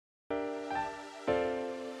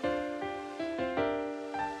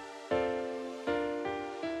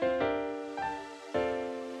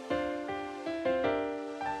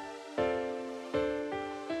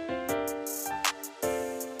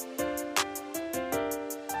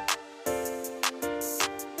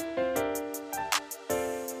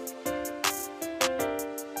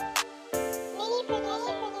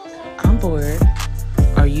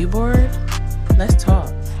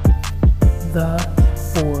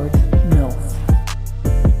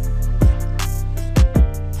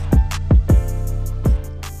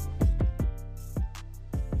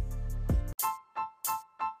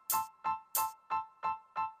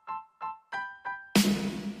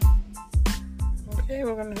Okay,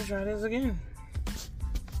 we're gonna try this again.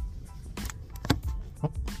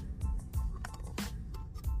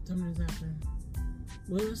 Tell me this happened.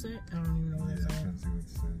 What was that? I don't even know what that said. Let's see what it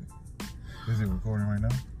said. Is it recording right now?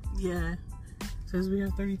 Yeah. It says we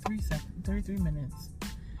have 33 minutes.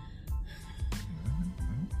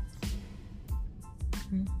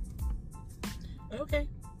 Okay.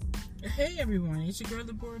 Hey everyone, it's your girl,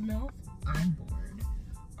 the Bored MILF. I'm bored.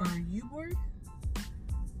 Are you bored?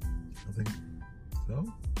 I think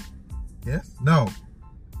so. Yes? No.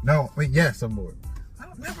 Wait, yes, I'm bored. I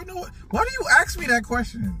don't never know why do you ask me that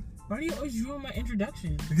question? Why do you always ruin my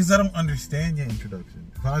introduction? Because I don't understand your introduction.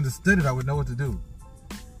 If I understood it, I would know what to do.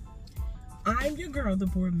 I'm your girl, the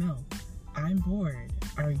Bored MILF. I'm bored.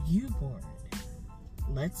 Are you bored?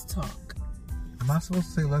 Let's talk. Am I supposed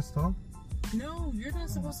to say let's talk? No, you're not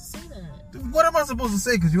supposed to say that. What am I supposed to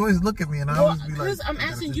say? Because you always look at me and I always be like... Because I'm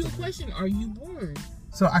asking you a question. Are you bored?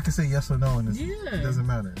 So I can say yes or no and Yeah. It doesn't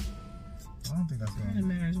matter. I don't think that's wrong. It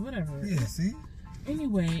matters, whatever. Yeah, see?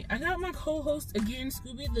 Anyway, I got my co-host again,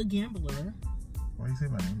 Scooby the Gambler. Why do you say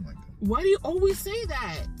my name like that? Why do you always say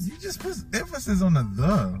that? You just put emphasis on the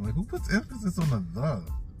the. Like, who puts emphasis on the?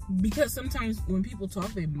 Because sometimes when people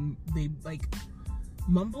talk, they like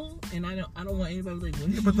mumble, and I don't want anybody like. What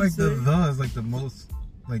yeah, but like the is like the most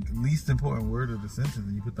least important word of the sentence,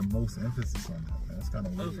 and you put the most emphasis on that. That's kind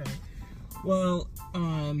of weird. Okay. Well,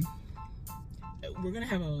 we're gonna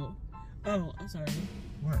have a. Oh, I'm sorry.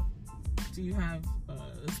 What? Do you have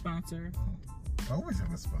a sponsor? I always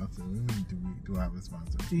have a sponsor. Do I have a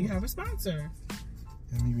sponsor? Do you have a sponsor?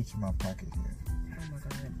 Let me reach in my pocket here. Oh my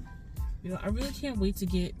god! You know, I really can't wait to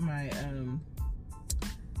get my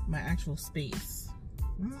my actual space.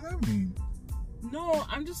 What does that mean? No,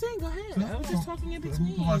 I'm just saying. Go ahead. I was just talking in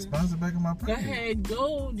between. Put my sponsor back in my pocket. Go ahead.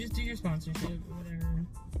 Go. Just do your sponsorship. Whatever.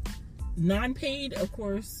 Non-paid, of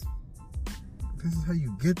course. This is how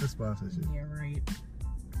you get the sponsorship. Yeah, right.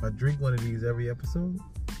 If I drink one of these every episode,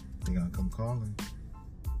 they're gonna come calling.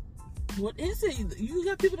 What is it? You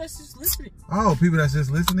got people that's just listening. Oh, people that's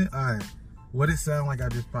just listening? Alright. What it sound like I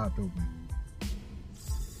just popped open?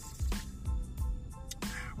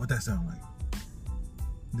 What that sound like?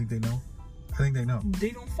 You think they know? I think they know. They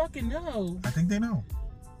don't fucking know. I think they know.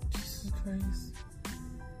 Jesus Christ.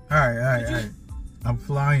 Alright. I'm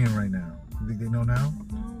flying right now. You think they know now?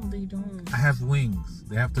 No, they don't. I have wings.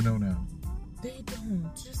 They have to know now. They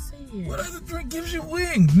don't. Just say it. What other drink gives you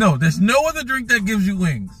wings? No, there's no other drink that gives you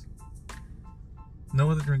wings.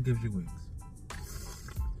 No other drink gives you wings.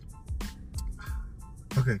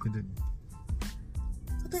 Okay, continue.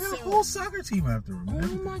 They got a whole soccer team after them.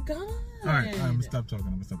 Oh my god. Alright, I'm gonna stop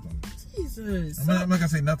talking. Jesus. I'm not gonna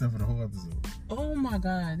say nothing for the whole episode. Oh my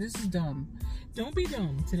god, this is dumb. Don't be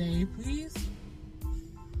dumb today, please.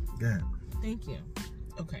 Go ahead. Thank you.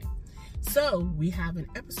 Okay. So, we have an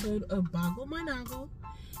episode of Boggle My Noggle,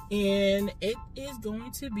 and it is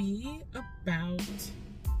going to be about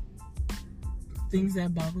things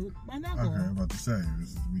that boggle my noggle. Okay, I'm about to say,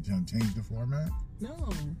 we trying to change the format? No.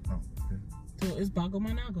 Oh, okay. So, it's Boggle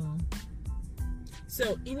My Noggle.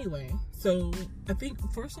 So, anyway, I think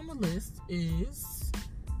first on the list is...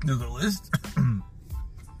 There's a list?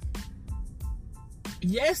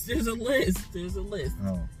 Yes, there's a list. There's a list.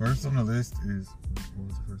 Oh, first on the list is... What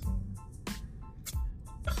was the first one?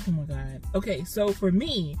 Oh my god. Okay, so for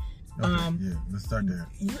me, yeah, let's start there.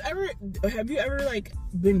 Have you ever like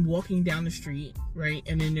been walking down the street, right?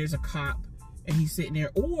 And then there's a cop and he's sitting there,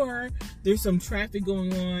 or there's some traffic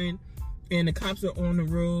going on and the cops are on the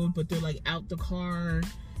road, but they're like out the car,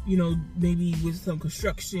 you know, maybe with some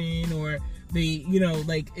construction, or they, you know,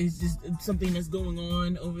 like it's just something that's going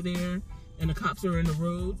on over there. And the cops are in the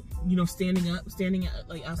road, you know, standing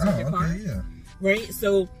like outside their car. Yeah. Right?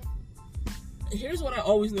 So here's what I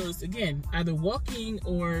always notice. Again, either walking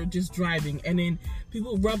or just driving. And then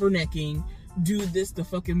people rubbernecking do this the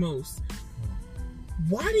fucking most.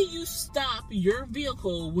 Why do you stop your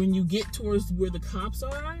vehicle when you get towards where the cops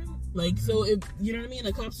are? Like, so if, you know what I mean?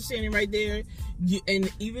 The cops are standing right there.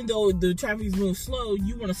 And even though the traffic is moving slow,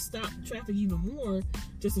 you want to stop traffic even more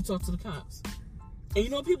just to talk to the cops. And you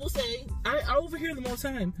know what people say? I overhear them all the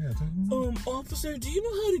time. Yeah, officer, do you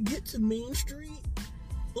know how to get to Main Street?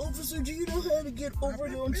 Officer, do you know how to get over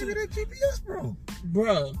there? Maybe that GPS broke.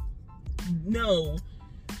 Bruh, no.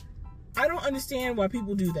 I don't understand why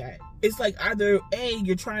people do that. It's like either A,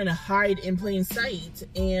 you're trying to hide in plain sight,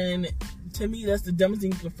 and to me that's the dumbest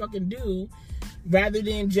thing you can fucking do, rather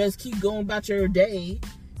than just keep going about your day,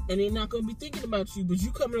 and they're not going to be thinking about you, but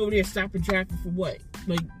you coming over there stopping traffic for what?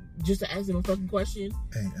 Like, just to ask them a fucking question.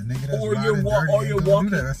 Hey, a nigga that's Or riding dirty or you're ain't gonna walking.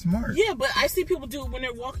 do that. That's smart. Yeah, but I see people do it when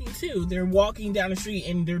they're walking too. They're walking down the street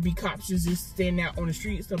and there be cops just standing out on the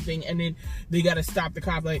street or something, and then they gotta stop the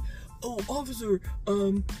cop like, "Oh, officer,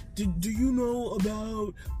 do you know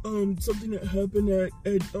about something that happened at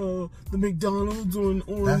the McDonald's on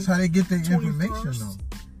That's how they get their 21st? information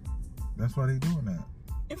though. That's why they doing that.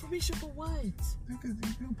 Information for what? Because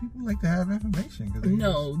people like to have information.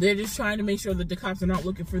 No, they're just trying to make sure that the cops are not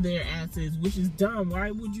looking for their asses, which is dumb.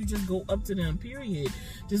 Why would you just go up to them, period?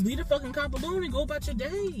 Just leave the fucking cop alone and go about your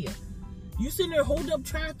day. You sitting there holding up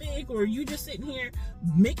traffic, or you just sitting here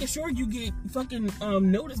making sure you get fucking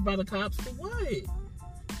noticed by the cops for what?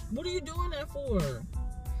 What are you doing that for?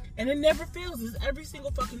 And it never fails. It's every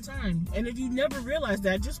single fucking time. And if you never realize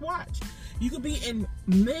that, just watch. You could be in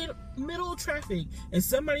middle of traffic, and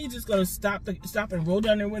somebody just gonna stop and roll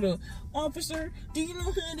down their window. Officer, do you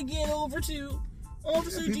know who to get over to?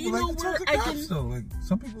 Officer, do you know where I can? Though. Like,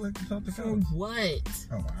 some people like to talk to For cops. what?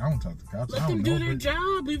 Oh, I don't talk to cops. Let them do their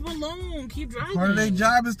job. Leave them alone. Keep driving. Part of their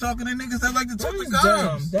job is talking to niggas that like to talk to cops.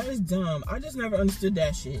 Dumb. That is dumb. I just never understood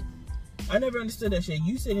that shit. I never understood that shit.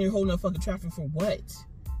 You sitting here holding up fucking traffic for what?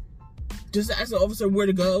 Just to ask the officer where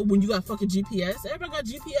to go when you got fucking GPS? Everybody got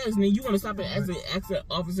GPS, and then you want to stop and ask the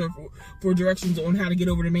officer for directions on how to get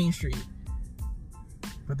over to Main Street.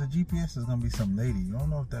 But the GPS is going to be some lady. You don't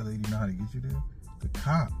know if that lady know how to get you there. The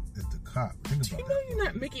cop is the cop. Think about that. Do you know you're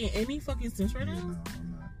not making any fucking sense right now? No,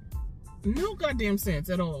 I'm not. No goddamn sense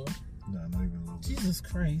at all. No, not even a little bit. Jesus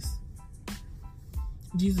Christ.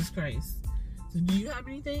 Jesus Christ. So do you have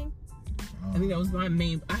anything? I think that was my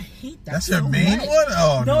main. I hate that. That's your main one?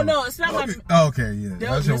 Oh, no, it's not okay. my. Okay, yeah.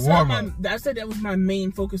 That's your warm up. I said that was my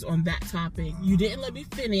main focus on that topic. You didn't let me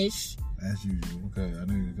finish. As usual. Okay, I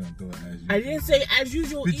knew you were going to throw it as usual. I didn't say as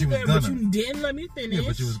usual either, but you didn't let me finish. Yeah,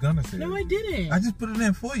 but you was going to say it. No, I didn't. I just put it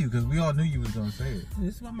in for you because we all knew you was going to say it.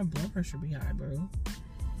 This is why my blood pressure be high, bro.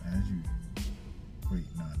 As usual. Wait,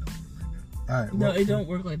 no, it don't work right now. All right. No, it don't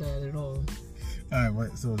work like that at all. All right,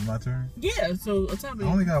 wait, so it's my turn? Yeah, so a topic. I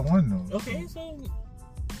only got one, though. Okay, so... All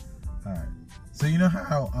right. So you know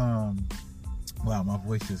how, wow, my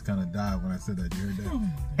voice just kind of died when I said that. You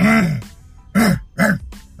heard that?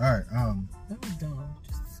 All right. That was dumb.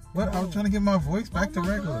 What? I was trying to get my voice back to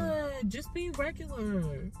regular. God. Just be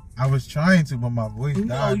regular. I was trying to, but my voice died.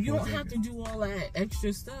 No, you don't have to do all that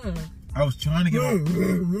extra stuff. I was trying to get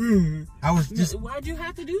I was just... Why'd you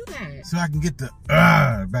have to do that? So I can get the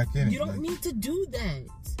back in it. You don't need to do that.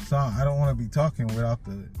 So I don't want to be talking without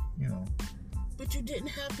the, you know... But you didn't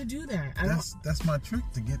have to do that. That's my trick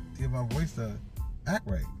to get my voice to act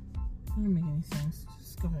right. Doesn't make any sense.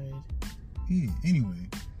 Just go ahead. Yeah, anyway,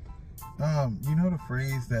 you know the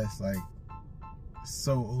phrase that's like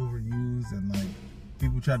so overused and like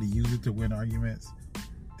people try to use it to win arguments?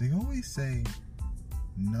 They always say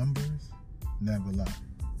numbers never lie.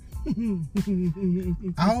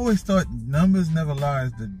 I always thought numbers never lie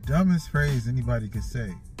is the dumbest phrase anybody could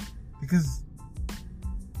say, because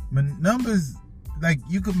numbers, like,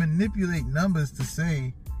 you could manipulate numbers to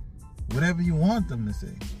say whatever you want them to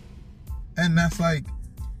say, and that's like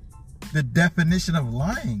the definition of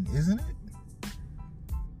lying, isn't it?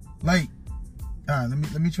 Like,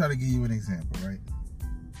 let me try to give you an example, right?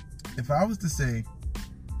 If I was to say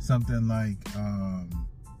something like, all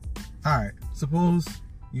right, suppose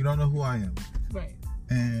you don't know who I am, right?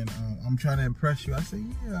 And I'm trying to impress you. I say,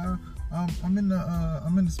 yeah, I'm in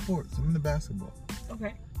the sports. I'm in the basketball.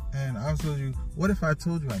 Okay. And I told you, what if I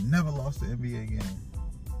told you I never lost an NBA game?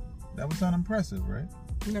 That would sound impressive, right?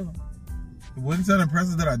 No. It wouldn't sound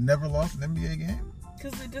impressive that I never lost an NBA game?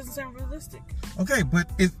 Because it doesn't sound realistic. Okay,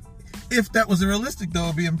 but if that was realistic, though, it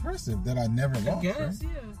would be impressive that I never lost. I guess,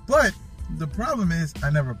 right? yeah. But the problem is I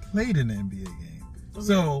never played in an NBA game. Okay.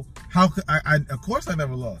 So how could I of course I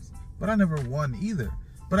never lost, but I never won either.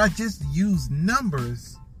 But I just used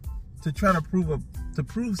numbers to try to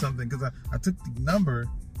prove something, because I took the number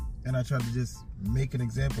and I tried to just make an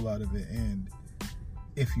example out of it. And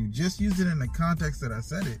if you just use it in the context that I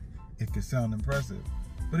said it, it could sound impressive.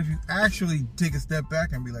 But if you actually take a step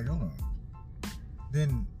back and be like, hold on,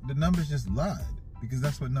 then the numbers just lied, because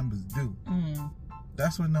that's what numbers do.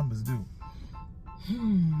 That's what numbers do.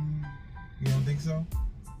 You don't think so?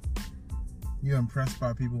 You're impressed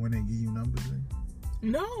by people when they give you numbers in?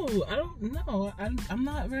 No, I don't know. I'm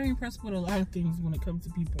not very impressed with a lot of things when it comes to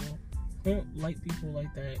people. I don't like people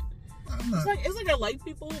like that. It's like I like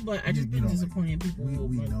people, but I just been disappointing people. We know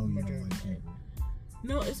you don't like people.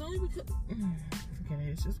 No, it's only because forget it.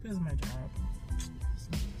 It's just because of my job.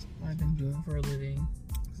 What I've been doing for a living.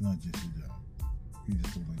 It's not just your job. You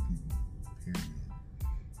just don't like people. Period.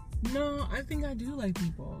 No, I think I do like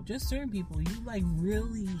people. Just certain people. You like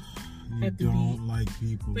really. You don't like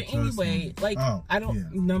people. But anyway, like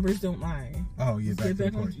numbers don't lie. Oh yeah, back to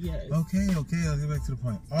the point. Yes. Okay, let's get back to the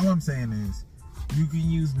point. All I'm saying is, you can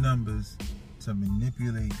use numbers to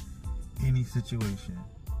manipulate any situation.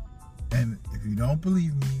 And if you don't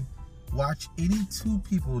believe me, watch any two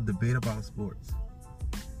people debate about sports.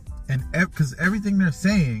 And because everything they're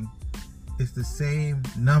saying is the same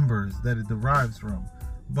numbers that it derives from,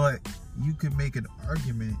 but you can make an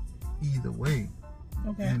argument either way.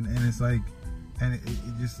 Okay. And it's like, and it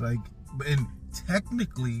just like, and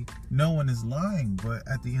technically no one is lying, but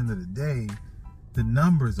at the end of the day, the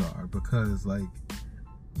numbers are, because like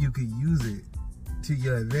you could use it to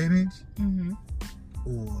your advantage, or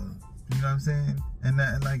you know what I'm saying, and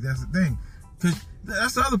like that's the thing, because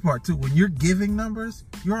that's the other part too. When you're giving numbers,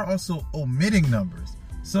 you're also omitting numbers.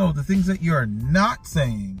 So the things that you're not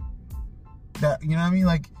saying, that, you know what I mean,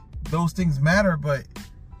 like those things matter, but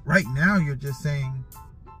right now you're just saying,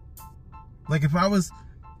 like if I was,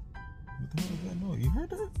 what the hell is that noise? You heard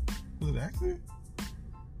that? Was it an accident?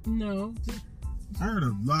 No. I heard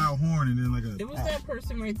a loud horn and then like it was that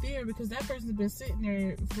person right there, because that person's been sitting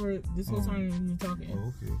there for this whole time we've been talking.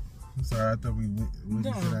 Oh, okay. I'm sorry, I thought we went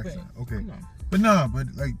to an accident. Okay. No. But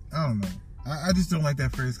like, I don't know. I just don't like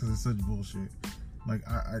that phrase because it's such bullshit. Like,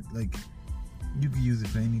 I like, you can use it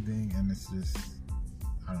for anything, and it's just,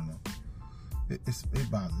 I don't know. It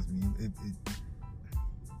bothers me. It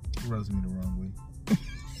rubs me the wrong way.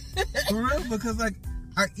 For real, because like,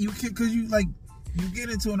 you get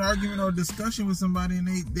into an argument or a discussion with somebody, and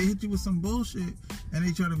they hit you with some bullshit, and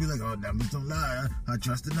they try to be like, oh, numbers don't lie. I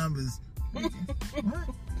trust the numbers. What?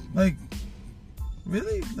 Like,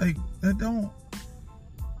 really? Like, that don't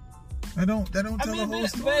tell the whole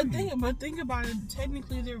story. But think about it.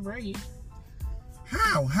 Technically, they're right.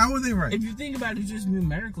 How? How are they right? If you think about it just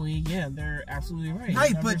numerically, yeah, they're absolutely right.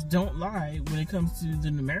 Right, numbers don't lie when it comes to the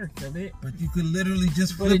numerics of it. But you could literally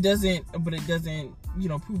just flip. But it doesn't,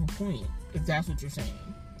 prove a point, if that's what you're saying.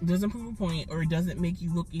 It doesn't prove a point, or it doesn't make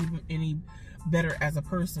you look even any better as a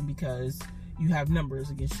person because you have numbers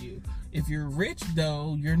against you. If you're rich,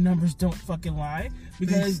 though, your numbers don't fucking lie,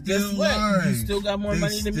 because guess what? Lie. You still got more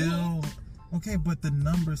money than me. Okay, but the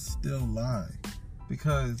numbers still lie.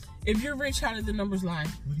 Because if you're rich, how did the numbers lie?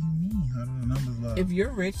 What do you mean? How do the numbers lie? If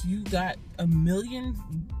you're rich, you got $1 million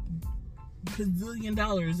gazillion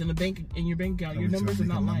in your bank account. Your numbers are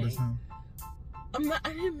not lying.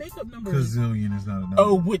 I didn't make up numbers. Gazillion is not a number.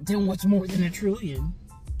 Oh, then what's more than $1 trillion?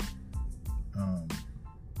 I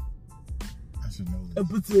should know this. A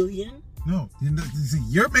bazillion? No,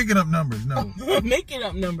 you're making up numbers. No, I'm making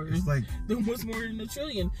up numbers. It's like, then what's more than $1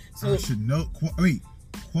 trillion? So I should know. Wait,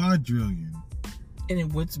 quadrillion. And then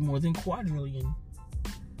what's more than quadrillion?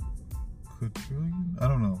 Quadrillion? I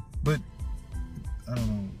don't know, but I don't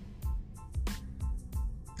know.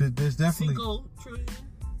 There's definitely single trillion,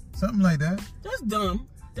 something like that. That's dumb.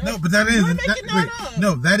 No, but that isn't.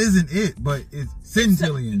 No, that isn't it. But it's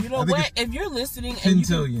centillion. You know what? If you're listening,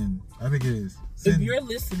 centillion. I think it is. If you're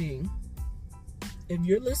listening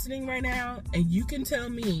right now, and you can tell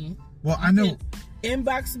me. Well, I know.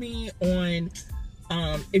 Inbox me on.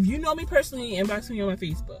 If you know me personally, inbox me on my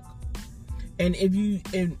Facebook. And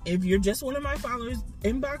if you're just one of my followers,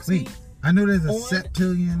 inbox me. I know there's a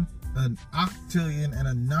septillion, an octillion, and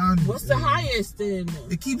a non. What's the highest then?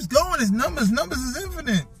 It keeps going. It's numbers. Numbers is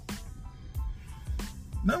infinite.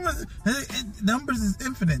 Numbers is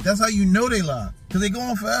infinite. That's how you know they lie, because they go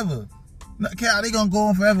on forever. How they gonna go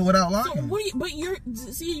on forever without lying? So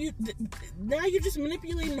now you're just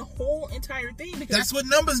manipulating the whole entire thing, because that's what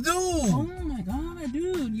numbers do. Oh my god,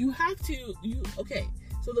 dude! You have to. Okay.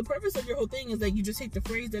 So the purpose of your whole thing is that you just take the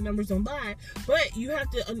phrase that numbers don't lie, but you have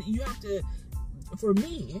to. For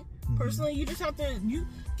me personally, you just have to. You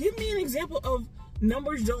give me an example of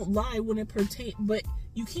numbers don't lie when it pertains, but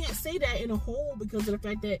you can't say that in a whole because of the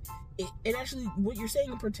fact that it actually, what you're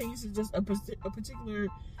saying pertains to just a particular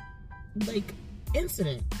like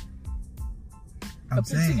incident. A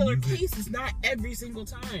particular case is not every single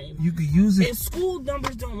time. You could use it. In school,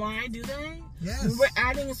 numbers don't lie, do they? Yes. When we're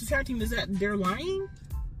adding and subtracting, is that they're lying?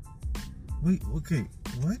 Wait, okay,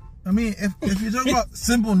 what? I mean, if you're talking about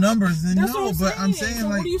simple numbers, then no. But I'm saying, so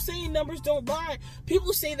like, what are you saying? Numbers don't lie.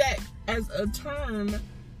 People say that as a term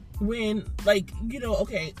when, like,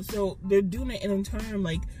 okay, so they're doing it in a term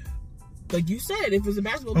like you said, if it's a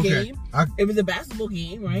basketball game, if it's a basketball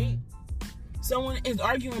game, right? Someone is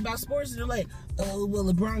arguing about sports and they're like, oh, well,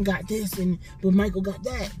 LeBron got this, but Michael got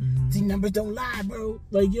that. See, numbers don't lie, bro.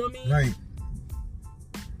 Like, you know what I mean? Right.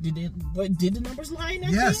 Did the numbers lie in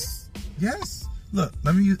that case? Yes. Look,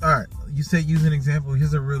 let me use. All right, you said use an example.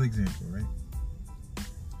 Here's a real example, right?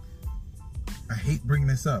 I hate bringing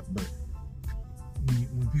this up, but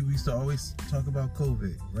when people used to always talk about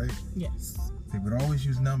COVID, right? Yes. They would always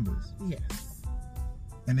use numbers. Yes.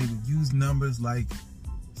 And they would use numbers like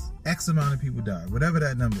X amount of people died, whatever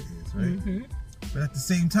that number is, right? Mm-hmm. But at the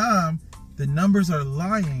same time, the numbers are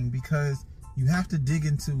lying because you have to dig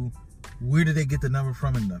into where did they get the number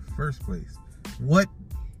from in the first place? What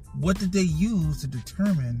did they use to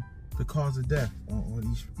determine the cause of death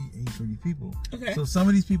on each of these people? Okay. So some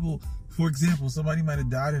of these people, for example, somebody might have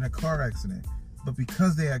died in a car accident, but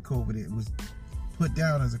because they had COVID, it was put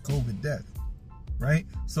down as a COVID death, right?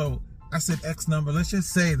 So I said X number. Let's just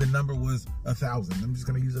say the number was 1,000. I'm just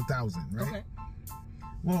going to use 1,000, right? Okay.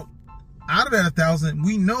 Well, out of that 1,000,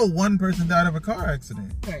 we know one person died of a car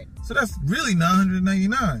accident. Right. So that's really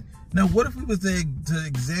 999. Now, what if we was to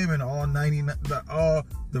examine all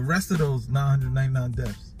the rest of those 999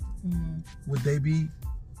 deaths? Mm-hmm. Would they be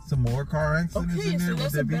some more car accidents in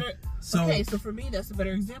there? So for me, that's a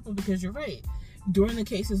better example because you're right. During the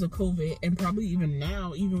cases of COVID, and probably even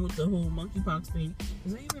now, even with the whole monkeypox thing,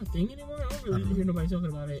 is that even a thing anymore? I don't really hear nobody talking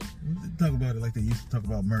about it. Talk about it like they used to talk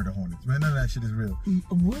about murder hornets. Man, none of that shit is real.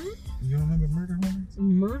 What? You don't remember murder hornets?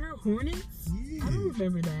 Murder hornets? Yeah. I don't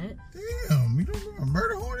remember that. Damn, you don't remember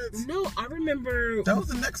murder hornets? No, I remember. That was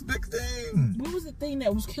the next big thing. What was the thing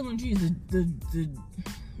that was killing G's? The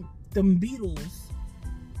beetles.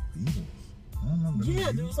 Beetles? I don't remember.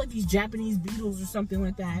 Yeah, there was like these Japanese beetles or something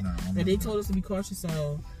like that that they told us to be cautious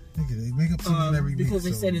of. Nigga, they make up something every week. Because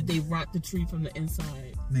they said that they rot the tree from the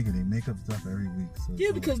inside. Nigga, they make up stuff every week. So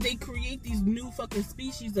yeah, because they create these new fucking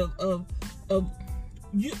species of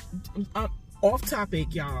you. Off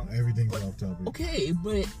topic, y'all. Everything's off topic. Okay,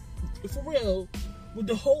 but for real, with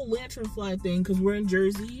the whole lanternfly thing, because we're in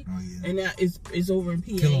Jersey, and now it's over in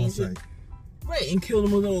PA. Kill on sight. Right, and kill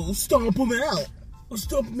them with a stomp them out. Or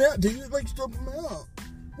stomp them out. Do you like stomp them out?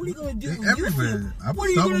 What are you gonna do? Everywhere. What are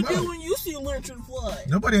you gonna do when you see a lanternfly?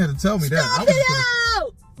 Nobody had to tell me that. Stomp it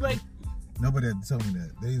out! Like, nobody had to tell me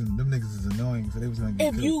that. Them niggas is annoying, so they was gonna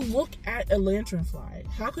get If you look at a lanternfly,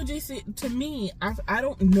 how could they say? To me, I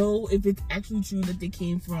don't know if it's actually true that they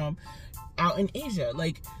came from out in Asia.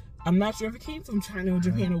 Like, I'm not sure if it came from China or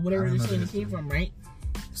Japan or whatever they're saying it came from, right?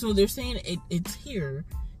 So they're saying it's here.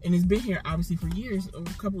 And it's been here, obviously, for years, or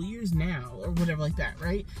a couple of years now, or whatever like that,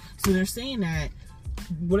 right? So they're saying that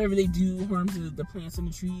whatever they do harms the plants and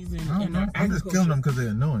the trees and our agriculture. I'm just killing them because they're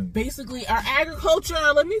annoying. Basically, our agriculture.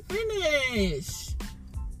 Let me finish.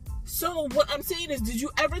 So what I'm saying is, did you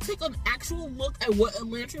ever take an actual look at what a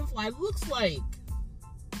lanternfly looks like?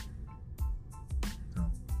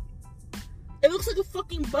 No. It looks like a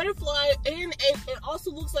fucking butterfly, and it also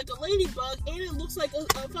looks like a ladybug, and it looks like a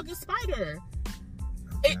fucking spider.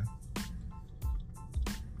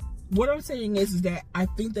 What I'm saying is that I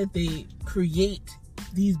think that they create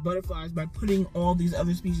these butterflies by putting all these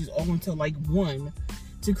other species all into like one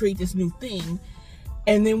to create this new thing,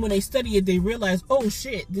 and then when they study it, they realize, oh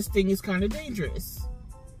shit, this thing is kind of dangerous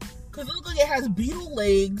because it looks like it has beetle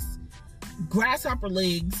legs, grasshopper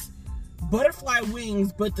legs, butterfly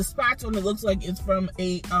wings, but the spots on it looks like it's from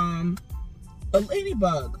a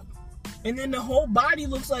ladybug, and then the whole body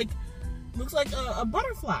looks like a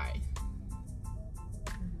butterfly.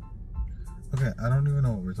 Okay, I don't even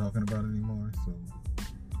know what we're talking about anymore, so...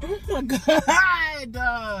 Oh my god!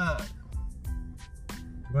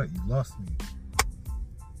 What? You lost me.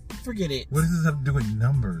 Forget it. What does this have to do with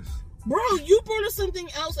numbers? Bro, you brought up something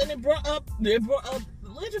else and it brought up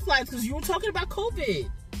lanternflies because you were talking about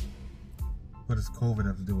COVID. What does COVID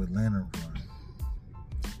have to do with lanternflies?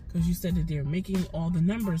 Because you said that they're making all the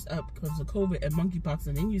numbers up because of COVID and monkeypox,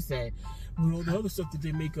 and then you said, well, all the other stuff that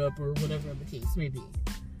they make up or whatever the case may be.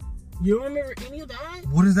 You don't remember any of that?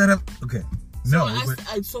 What does that have? Okay. No.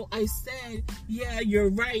 So I said, yeah, you're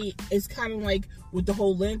right. It's kind of like with the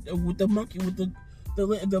whole with the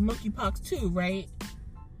monkeypox too, right?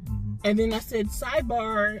 Mm-hmm. And then I said,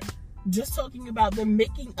 sidebar, just talking about them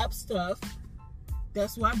making up stuff.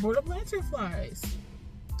 That's why I brought up lanternflies.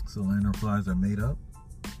 So lanternflies are made up?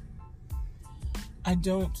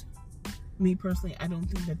 Me personally, I don't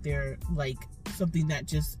think that they're like something that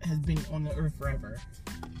just has been on the earth forever.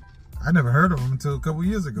 I never heard of them until a couple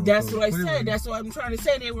years ago. That's what I said. That's what I'm trying to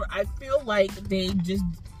say. I feel like they just...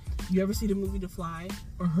 You ever see the movie The Fly?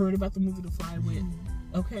 Or heard about the movie The Fly with...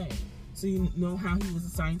 Okay. So you know how he was a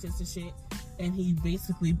scientist and shit? And he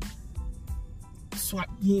basically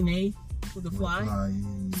swapped DNA with the fly? Yeah.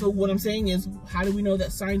 So what I'm saying is, how do we know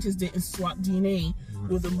that scientists didn't swap DNA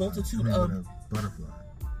with a multitude of... With a butterfly.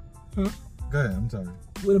 Huh? Go ahead, I'm sorry.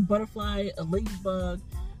 With a butterfly, a ladybug,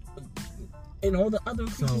 and all the other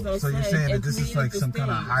creatures that I So said. you're saying that and this is like some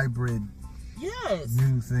kind of hybrid yes.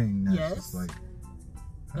 new thing? That's Yes. just like,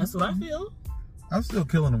 that's what I feel. I'm still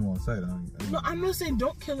killing them on sight. No, I'm not saying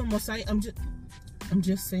don't kill them on sight. I'm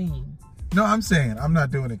just saying. No, I'm saying I'm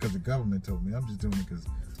not doing it because the government told me. I'm just doing it because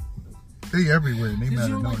they everywhere and they Because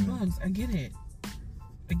mad you don't like annoying. bugs. I get it.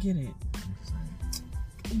 I'm just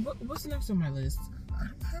saying. What's next on my list? I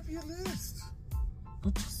don't have your list. I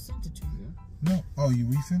just sent it to you. No. Oh, you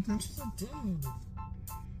resent it? Yes, I did.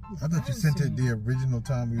 I thought you sent it the original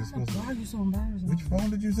time we were supposed to. Why are you so embarrassing? Which phone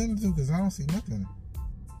did you send it to? Because I don't see nothing.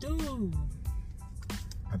 Dude.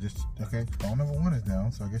 Okay, phone number 1 is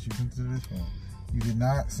down, so I guess you sent it to this phone. You did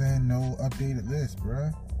not send no updated list,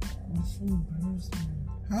 bruh. You're so embarrassing.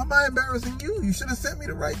 How am I embarrassing you? You should have sent me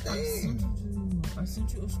the right thing. I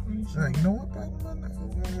sent you a screenshot. Alright, you know what, Boggle My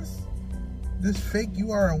Noggle Oct? This fake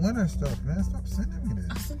 "you are a winner" stuff, man. Stop sending me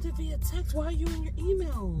I this. sent it via text. Why are you in your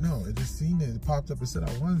email? No, it just seen it. It popped up and said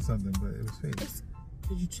I won something, but it was fake.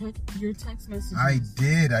 Did you check your text messages? I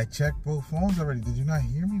did. I checked both phones already. Did you not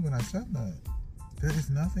hear me when I said that? There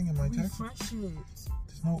is nothing in my text. Refresh it.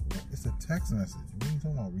 There's no. It's a text message. What are you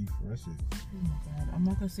talking about? Refresh it. Oh my god. I'm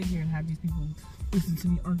not gonna sit here and have these people listen to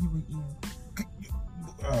me argue with you.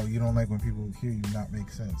 Oh, you don't like when people hear you not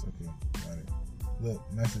make sense. Okay, got it.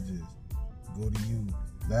 Look, messages. Go to you.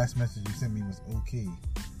 Last message you sent me was okay.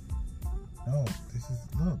 No, this is,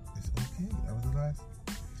 look, it's okay. That was the last.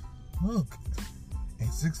 Look, at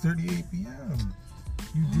 6:38 p.m.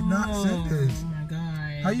 You did not send it. Oh my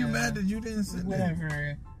god. How you mad that you didn't send it?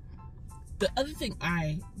 Whatever. The other thing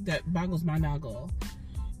that boggles my noggle,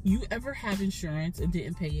 you ever have insurance and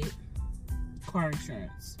didn't pay it? Car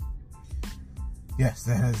insurance. Yes,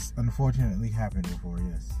 that has unfortunately happened before,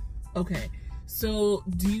 yes. Okay. So,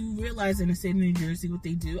 do you realize in the state of New Jersey what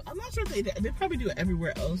they do? I'm not sure if they probably do it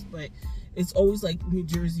everywhere else, but it's always like New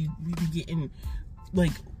Jersey, we be getting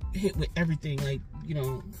like hit with everything. Like, you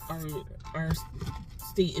know, our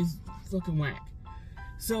state is fucking whack.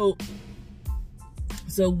 So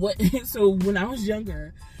when I was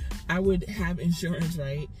younger, I would have insurance,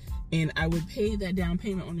 right? And I would pay that down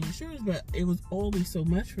payment on the insurance, but it was always so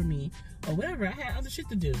much for me or whatever. I had other shit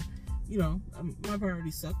to do. You know, my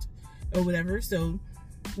priorities sucked or whatever. So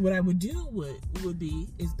what I would do would be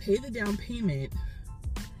pay the down payment,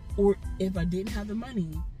 or if I didn't have the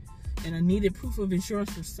money and I needed proof of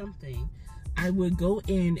insurance for something, I would go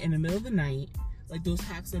in the middle of the night, like those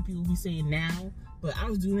hacks that people be saying now, but I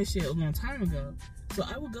was doing this shit a long time ago. So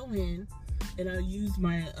I would go in and I use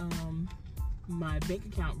my my bank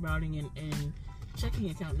account routing and checking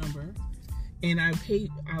account number, and I'll pay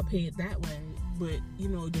it that way. But you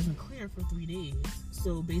know, it doesn't clear for 3 days.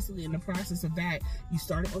 So basically, in the process of that, you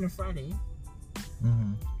start it on a Friday,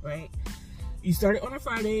 right? You start it on a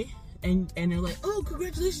Friday, and they're like, "Oh,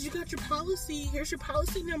 congratulations, you got your policy. Here's your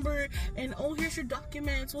policy number, and oh, here's your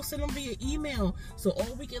documents. We'll send them via email." So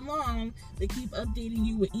all weekend long, they keep updating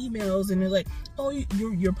you with emails, and they're like, "Oh,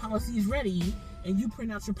 your policy is ready." And you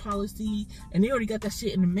print out your policy, and they already got that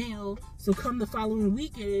shit in the mail. So come the following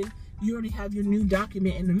weekend, you already have your new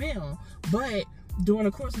document in the mail. But during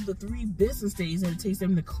the course of the 3 business days that it takes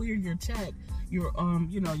them to clear your check, your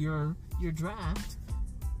your draft,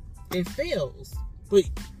 it fails. But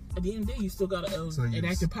at the end of the day, you still gotta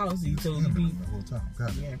enact your policy. So you be the whole time. Got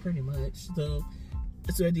it. Yeah, pretty much. So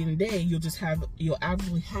at the end of the day, you'll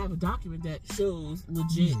actually have a document that shows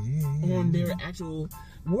legit on their actual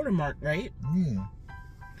watermark, right? Yeah.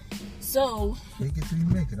 So make it till you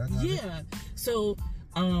make it. I got it. Yeah. So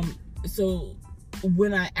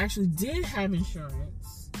when I actually did have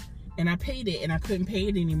insurance and I paid it and I couldn't pay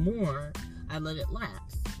it anymore, I let it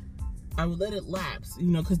lapse. I would let it lapse, you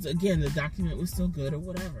know, because again, the document was still good or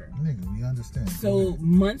whatever. Nigga, we understand. So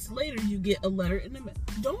months later, you get a letter in the mail.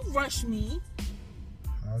 Don't rush me.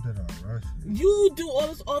 How did I rush you? You do all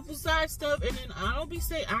this awful side stuff, and then I don't be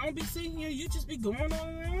sitting here. You just be going on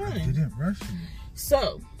and on. I didn't rush you.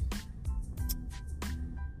 So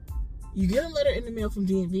you get a letter in the mail from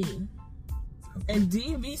DMV, and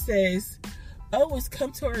DMV says, "Oh, it's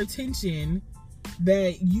come to our attention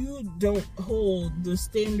that you don't hold the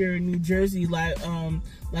standard New Jersey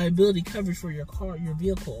liability coverage for your car, your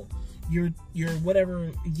vehicle, your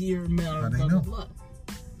whatever year, blah blah blah."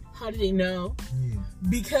 How do they know? Yeah.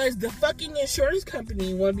 Because the fucking insurance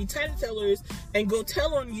company want to be title tellers and go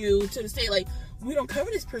tell on you to the state, like, we don't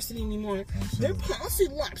cover this person anymore. Their policy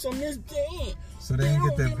lapsed on this day. So they didn't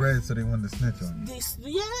get their bread, so they wanted to snitch on you.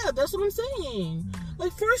 Yeah, that's what I'm saying.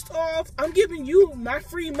 Like, first off, I'm giving you my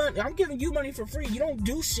free money. I'm giving you money for free. You don't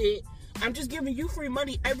do shit. I'm just giving you free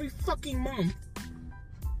money every fucking month.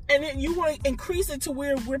 And then you want to increase it to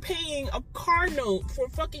where we're paying a car note for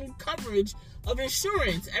fucking coverage of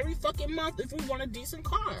insurance every fucking month if we want a decent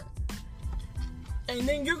car. And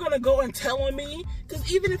then you're going to go and telling me,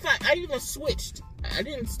 because even if I even switched, I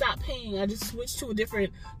didn't stop paying, I just switched to a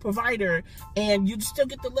different provider, and you still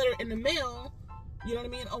get the letter in the mail, you know what I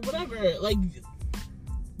mean, or whatever. Like,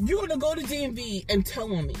 you're going to go to DMV and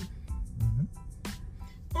tell on me.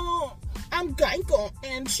 Oh, I'm Geico,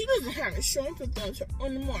 and she doesn't have insurance with us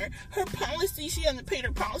anymore. Her policy, she hasn't paid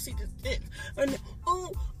her policy to this. And,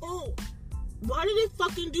 why did they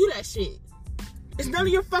fucking do that shit? It's none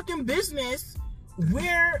of your fucking business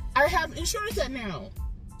where I have insurance at now.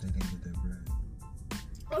 They didn't get their bread.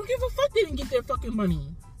 I don't give a fuck they didn't get their fucking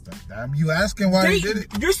money. You asking why they did it?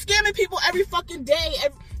 You're scamming people every fucking day.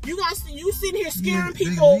 You sitting here scaring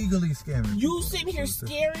people. They legally scamming you sitting here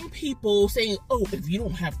scaring people, saying, "Oh, if you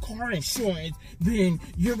don't have car insurance, then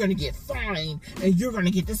you're gonna get fined, and you're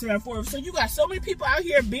gonna get this and that for it." So you got so many people out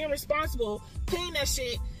here being responsible, paying that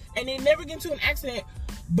shit, and they never get into an accident,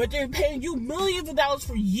 but they're paying you millions of dollars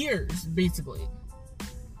for years, basically,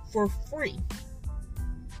 for free.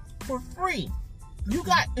 For free. You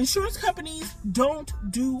got insurance companies don't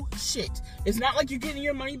do shit. It's not like you're getting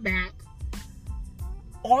your money back.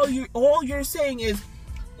 All you're saying is,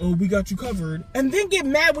 "Oh, we got you covered," and then get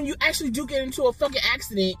mad when you actually do get into a fucking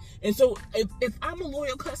accident. And so, if I'm a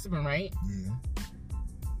loyal customer, right? Yeah.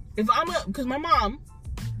 Because my mom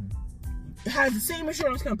has the same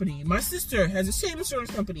insurance company. My sister has the same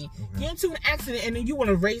insurance company. Okay. Get into an accident, and then you want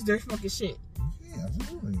to raise their fucking shit. Yeah,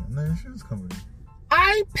 absolutely. I'm the insurance company.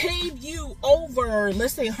 I paid you over,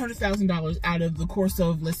 let's say, $100,000 out of the course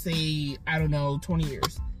of, let's say, I don't know, 20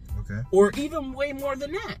 years. Okay. Or even way more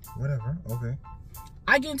than that. Whatever. Okay.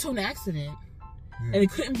 I get into an accident, and it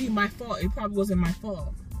couldn't be my fault. It probably wasn't my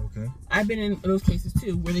fault. Okay. I've been in those cases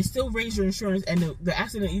too, where they still raise your insurance, and the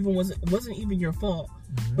accident even wasn't even your fault,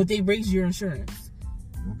 but they raised your insurance.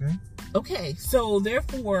 Okay. Okay. So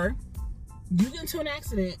therefore, you get into an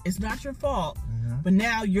accident. It's not your fault, but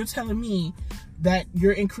now you're telling me that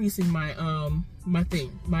you're increasing my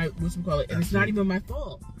whatchamacallit, and it's not even my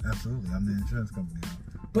fault. Absolutely, I'm the insurance company.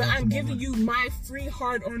 But I'm giving you my free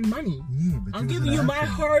hard-earned money. Yeah, but I'm giving you my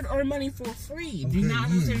hard-earned money for free. Okay, Do you not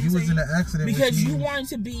understand? You was in an accident because you want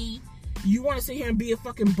to sit here and be a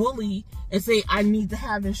fucking bully and say I need to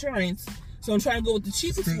have insurance, so I'm trying to go with the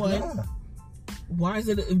cheapest state one. Law. Why is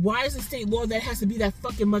it state law that has to be that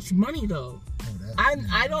fucking much money though?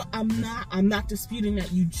 I'm not disputing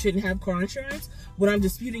that you shouldn't have car insurance. What I'm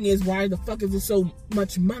disputing is why the fuck is it so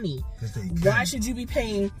much money? Why should you be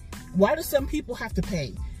paying? Why do some people have to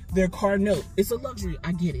pay their car note? It's a luxury,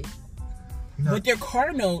 I get it. But their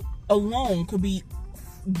car note alone could be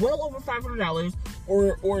well over $500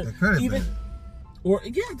 or even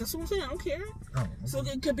that's what I'm saying. I don't care. Oh, okay. So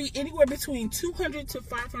it could be anywhere between $200 to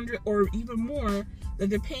 $500 or even more that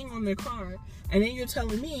they're paying on their car, and then you're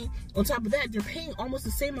telling me on top of that they're paying almost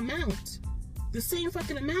the same amount, the same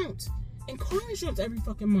fucking amount in car insurance every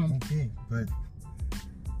fucking month. Okay, but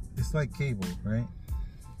it's like cable, right?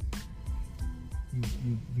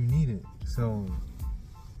 You need it. So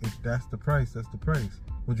if that's the price, that's the price.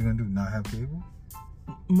 What you gonna do? Not have cable?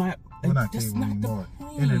 Not cable anymore.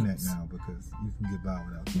 Internet now, because you can get by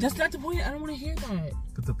without cable. That's not the point. I don't want to hear that.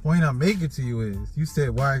 But the point I'm making to you is, you said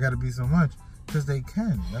why it got to be so much. Because they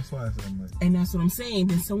can. That's why I said much. And that's what I'm saying.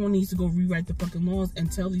 Then someone needs to go rewrite the fucking laws and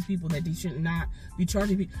tell these people that they should not be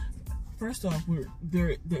charging people. First off,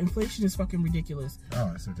 the inflation is fucking ridiculous.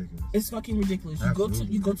 Oh, it's ridiculous. It's fucking ridiculous. Absolutely.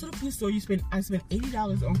 You go to the food store. I spend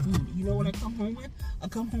 $80 on food. You know what I come home with? I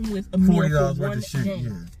come home with a meal for one day.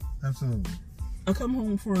 Yeah, absolutely. I come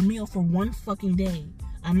home for a meal for one fucking day.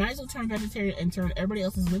 I might as well turn vegetarian and turn everybody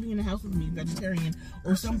else who's living in the house with me vegetarian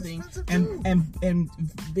or something, and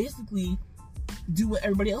basically do what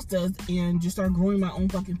everybody else does and just start growing my own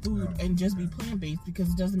fucking food and just be plant-based, because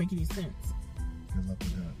it doesn't make any sense. Good luck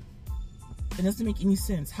with that. It doesn't make any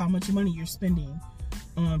sense how much money you're spending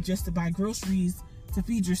just to buy groceries to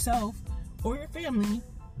feed yourself or your family.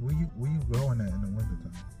 Where you growing at in the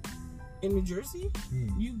wintertime? In New Jersey?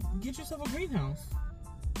 Yeah. You get yourself a greenhouse.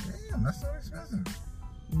 Damn, that's so expensive.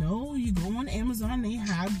 No, you go on Amazon, they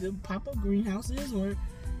have the pop-up greenhouses, or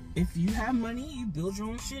if you have money, you build your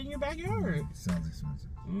own shit in your backyard. Sounds expensive.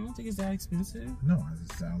 I don't think it's that expensive. No,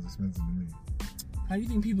 it sounds expensive to me. How do you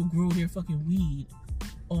think people grow their fucking weed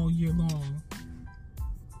all year long?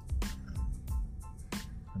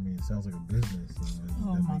 I mean, it sounds like a business. So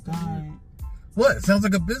oh my God. What? It sounds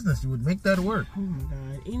like a business. You would make that work. Oh my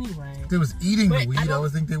God. Anyway. If they was eating the weed, I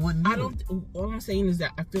would think they wouldn't do it. All I'm saying is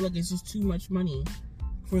that I feel like it's just too much money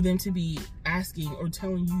for them to be asking or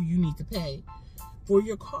telling you need to pay. for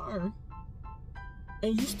your car,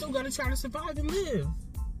 and you still gotta try to survive and live.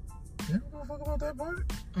 They don't give a fuck about that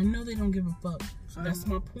part? I know they don't give a fuck. So that's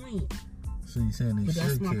my point. So you're saying they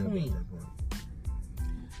should care about that part?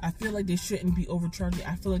 I feel like they shouldn't be overcharging.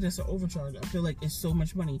 I feel like that's an overcharge. I feel like it's so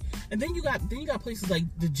much money. And then you got places like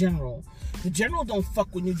the General. The General don't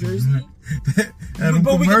fuck with New Jersey. But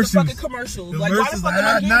we get the fucking commercials. Like, why the fuck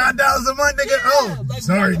am I $9 a month, nigga? Yeah, oh, like,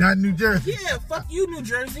 sorry, not New Jersey. Yeah, fuck you, New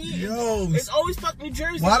Jersey. Yo, it's always fuck New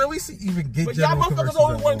Jersey. Why do we even get but General y'all motherfuckers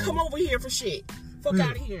always want to come over here for shit. Fuck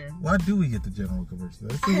out of here. Why do we get the General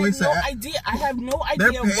commercials? I have no idea. I have no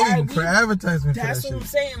idea. They're paying for advertisement. That's what I'm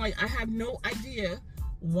saying. Like, I have no idea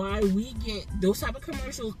why we get those type of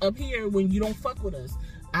commercials up here when you don't fuck with us.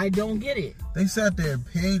 I don't get it. They sat there and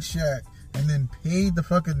paid Shaq and then paid the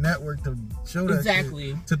fucking network to show that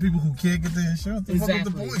shit to people who can't get the insurance. What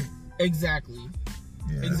the point? Exactly.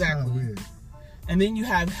 Yeah, exactly. That's weird. And then you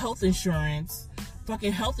have health insurance.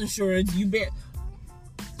 Fucking health insurance.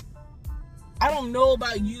 I don't know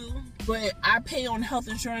about you, but I pay on health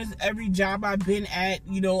insurance every job I've been at.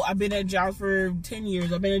 You know, I've been at jobs for 10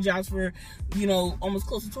 years. I've been at jobs for, you know, almost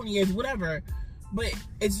close to 20 years, whatever. But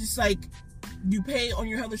it's just like, you pay on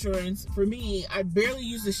your health insurance. For me, I barely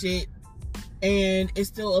use the shit, and it's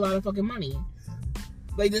still a lot of fucking money.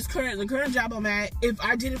 Like the current job I'm at, if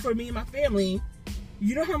I did it for me and my family,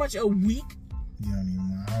 you know how much a week? I don't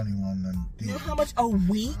even want nothing. You know how much a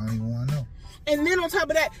week? I don't even want to know. And then on top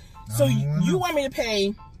of that, so you want me to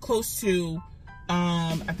pay close to,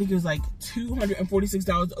 I think it was like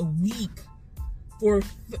 $246 a week for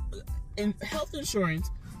health insurance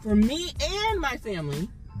for me and my family.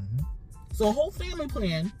 Mm-hmm. So a whole family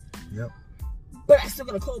plan. Yep. But I still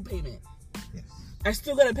got a co-payment. Yes. I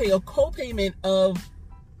still got to pay a co-payment of,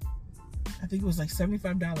 I think it was like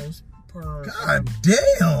 $75 per. God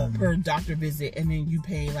damn. Per doctor visit, and then you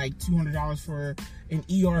pay like $200 for an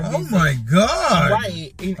ER visit. Oh my God.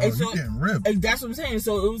 Right. And so you're getting ripped. That's what I'm saying.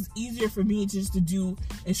 So it was easier for me just to do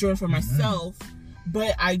insurance for myself,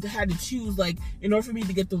 but I had to choose, like, in order for me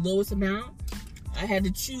to get the lowest amount, I had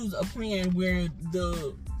to choose a plan where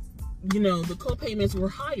the co-payments were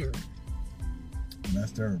higher.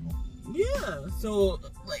 That's terrible. Yeah. So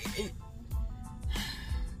like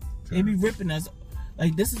they be ripping us.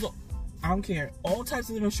 Like, this is I don't care. All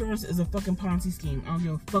types of insurance is a fucking Ponzi scheme. I don't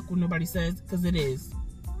give a fuck what nobody says, because it is.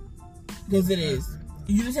 Because it is.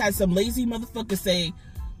 You just had some lazy motherfucker say,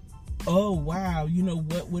 oh, wow, you know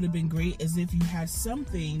what would have been great is if you had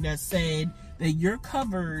something that said that you're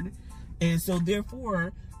covered, and so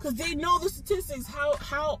therefore, because they know the statistics,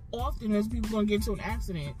 how often is people going to get into an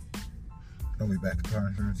accident? Are we back to car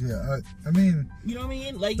insurance? Yeah, I mean... You know what I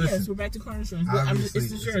mean? Like, listen, yes, we're back to car insurance. But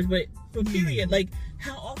it's insurance, but for period, like,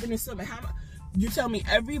 how often is something... You tell me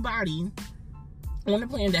everybody on a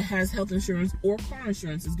plan that has health insurance or car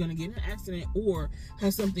insurance is going to get in an accident or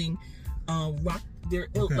have something rock their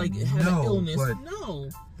have an illness.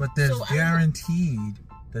 But there's guaranteed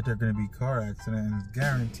that they're going to be car accident, and it's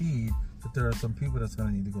guaranteed that there are some people that's going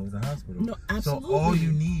to need to go to the hospital. No, absolutely. So all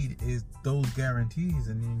you need is those guarantees,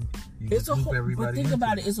 and then you just loop everybody. But think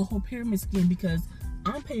about it, it's a whole pyramid scheme, because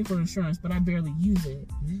I'm paying for insurance, but I barely use it.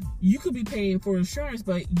 You could be paying for insurance,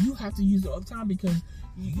 but you have to use it all the time because,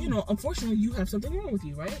 you know, unfortunately, you have something wrong with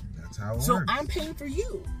you, right? That's how it works. So I'm paying for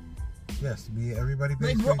you. Yes, everybody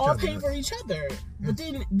pays for each other. Like, we're all paying for each other. Yeah. But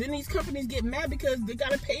then these companies get mad because they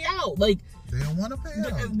got to pay out. Like, they don't want to pay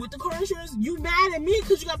out. With the car insurance, you mad at me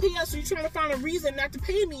because you got to pay out, so you're trying to find a reason not to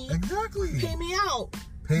pay me. Exactly. Pay me out.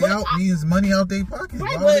 Pay out means money out their pocket.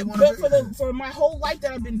 Right, but for my whole life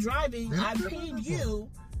that I've been driving, I've paid you.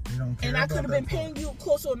 And I could have been paying you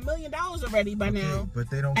close to $1 million already by now. But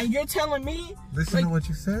they don't. And you're telling me... Listen to what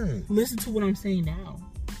you say. Listen to what I'm saying now.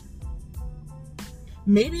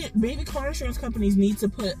 Maybe car insurance companies need to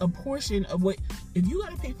put a portion of what... If you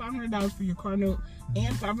got to pay $500 for your car note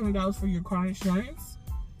and $500 for your car insurance,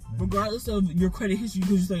 regardless of your credit history, you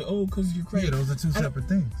could just say, oh, because of your credit. Yeah, those are two separate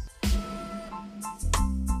things.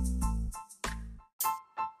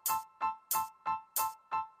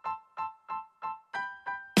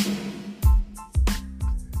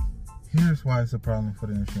 Here's why it's a problem for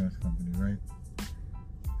the insurance company, right?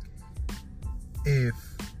 If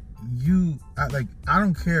I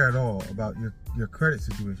don't care at all about your credit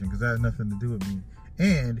situation, because that has nothing to do with me.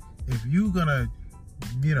 And if you're gonna,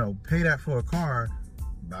 pay that for a car,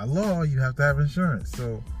 by law you have to have insurance.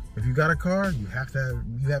 So if you got a car, you have to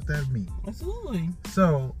have me. Absolutely.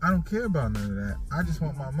 So I don't care about none of that. I just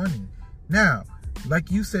want my money. Now,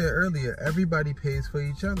 like you said earlier, everybody pays for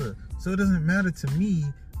each other. So it doesn't matter to me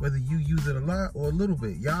whether you use it a lot or a little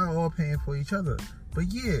bit. Y'all all paying for each other. But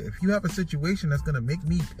yeah, if you have a situation that's going to make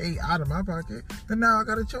me pay out of my pocket, then now I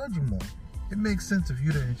got to charge you more. It makes sense if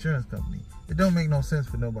you're the insurance company. It don't make no sense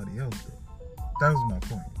for nobody else, though. That was my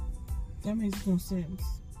point. That makes no sense.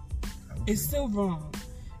 Okay. It's still wrong.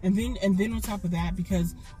 And then on top of that,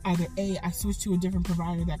 because either A, I switch to a different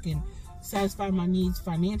provider that can satisfy my needs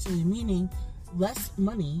financially, meaning less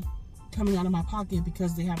money coming out of my pocket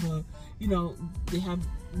because they have they have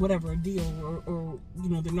whatever, a deal, or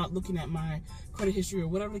they're not looking at my credit history or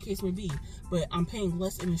whatever the case may be, but I'm paying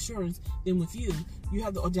less in insurance than with you. You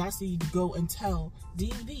have the audacity to go and tell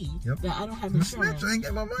DMV that I don't have insurance. I ain't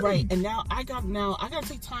get my money. Right, and now I got to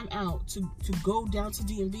take time out to go down to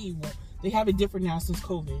DMV. Well, they have it different now since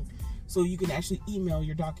COVID, so you can actually email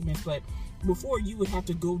your documents. But before, you would have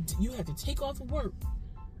to go. You had to take off of work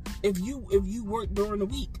if you work during the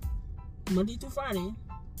week, Monday through Friday,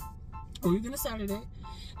 or even a Saturday,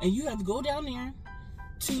 and you have to go down there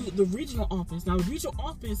to the regional office. Now, the regional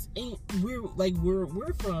office ain't where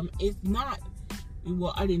we're from. It's not.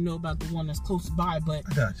 Well, I didn't know about the one that's close by, but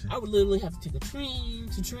I would literally have to take a train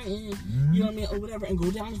to Trenton, you know what I mean, or whatever, and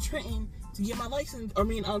go down to Trenton to get my license.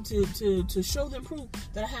 To show them proof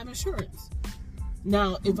that I have insurance.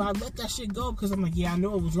 Now, if I let that shit go because I'm like, yeah, I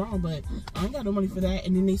know it was wrong, but I ain't got no money for that,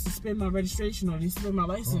 and then they suspend my registration or they suspend my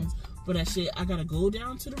license for that shit, I gotta go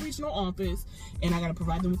down to the regional office and I gotta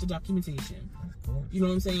provide them with the documentation. You know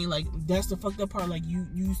what I'm saying? Like, that's the fucked up part. Like,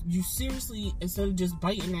 you seriously, instead of just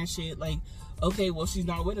biting that shit, like, okay, well, she's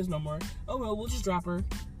not with us no more. Oh, well, we'll just drop her.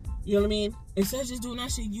 You know what I mean? Instead of just doing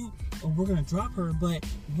that shit, we're gonna drop her, but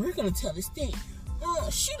we're gonna tell the state,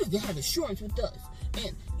 she doesn't have insurance with us,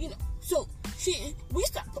 and so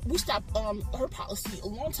we stopped her policy a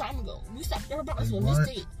long time ago. We stopped her policy on this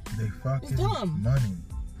date. They fucking it's dumb. Money.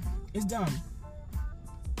 It's dumb.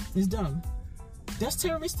 It's dumb. That's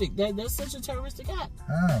terroristic. That's such a terroristic act.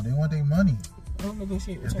 How? They want their money. I don't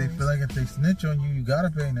negotiate with terrorists. If they feel like if they snitch on you, you gotta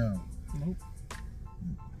pay now.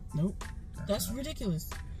 Nope. That's ridiculous.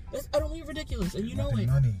 That's utterly ridiculous, and you know it.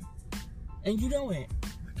 Money. And you know it.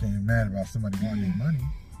 I can't get mad about somebody wanting their money.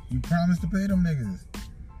 You promised to pay them niggas.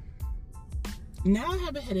 Now I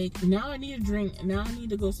have a headache. Now I need a drink. Now I need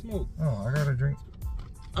to go smoke. Oh, I got a drink.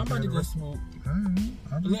 I'm about to go smoke.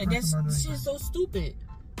 That shit's so stupid.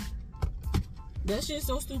 That shit's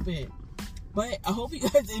so stupid. But I hope you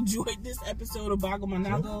guys enjoyed this episode of Boggle My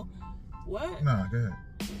Noggle. What? Nah, go ahead.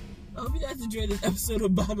 I hope you guys enjoyed this episode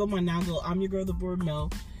of Boggle My Noggle. I'm your girl, the Board Mill.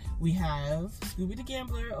 We have Scooby the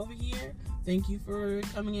Gambler over here. Thank you for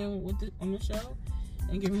coming in on the show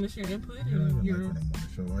and giving us your input.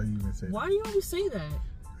 Why do you always say that?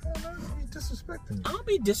 I don't know, you be disrespecting. I don't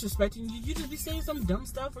be disrespecting you. You just be saying some dumb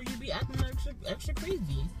stuff, or you be acting extra crazy.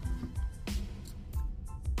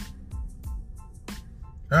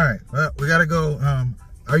 All right, well, we gotta go.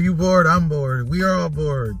 Are you bored? I'm bored. We are all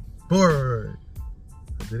bored. Bored.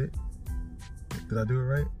 I did it. Did I do it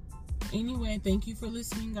right? Anyway, thank you for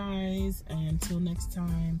listening, guys. And until next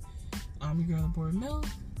time, I'm your girl, the Board Mill.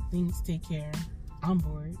 Thanks. Take care. I'm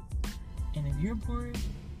bored. And if you're bored,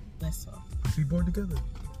 let's talk. Let's be bored together.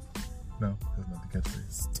 No, that's not the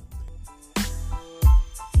catchphrase.